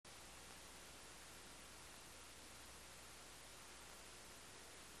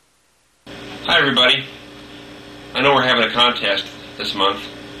Hi everybody. I know we're having a contest this month,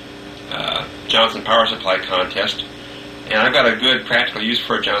 Johnson Power Supply contest, and I've got a good practical use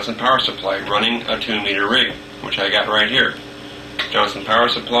for a Johnson Power Supply running a 2-meter rig, which I got right here. Johnson Power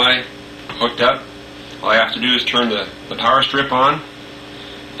Supply hooked up. All I have to do is turn the power strip on,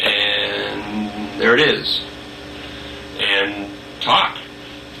 and there it is. And talk.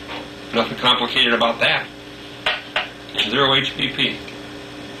 Nothing complicated about that. And 0 HPP.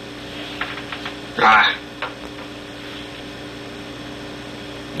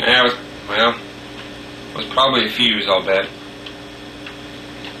 Yeah, it was probably a fuse, I'll bet.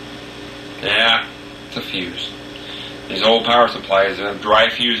 Yeah, it's a fuse. These old power supplies have dry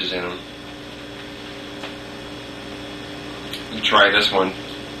fuses in them. Let me try this one.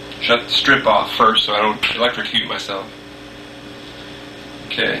 Shut the strip off first so I don't electrocute myself.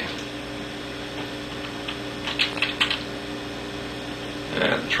 Okay.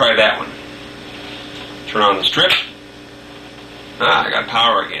 Try that one. Turn on the strip. I got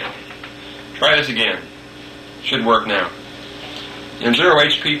power again. Try this again. Should work now. And 0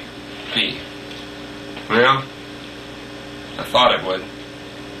 HPP. Well, I thought it would.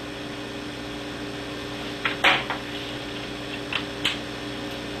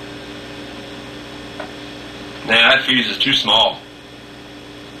 Nah, that fuse is too small.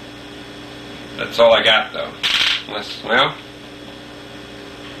 That's all I got though. Unless, well,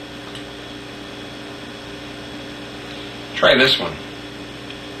 try this one.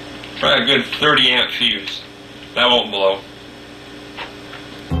 Try a good 30 amp fuse. That won't blow.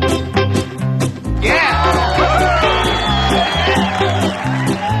 Yeah!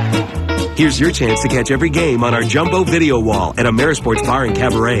 Here's your chance to catch every game on our Jumbo Video Wall at Amerisports Bar and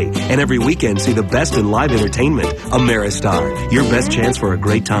Cabaret. And every weekend, see the best in live entertainment. Ameristar, your best chance for a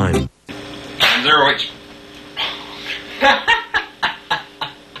great time. 0 H.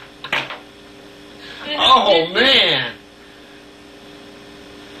 Oh, man!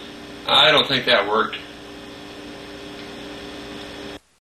 I don't think that worked.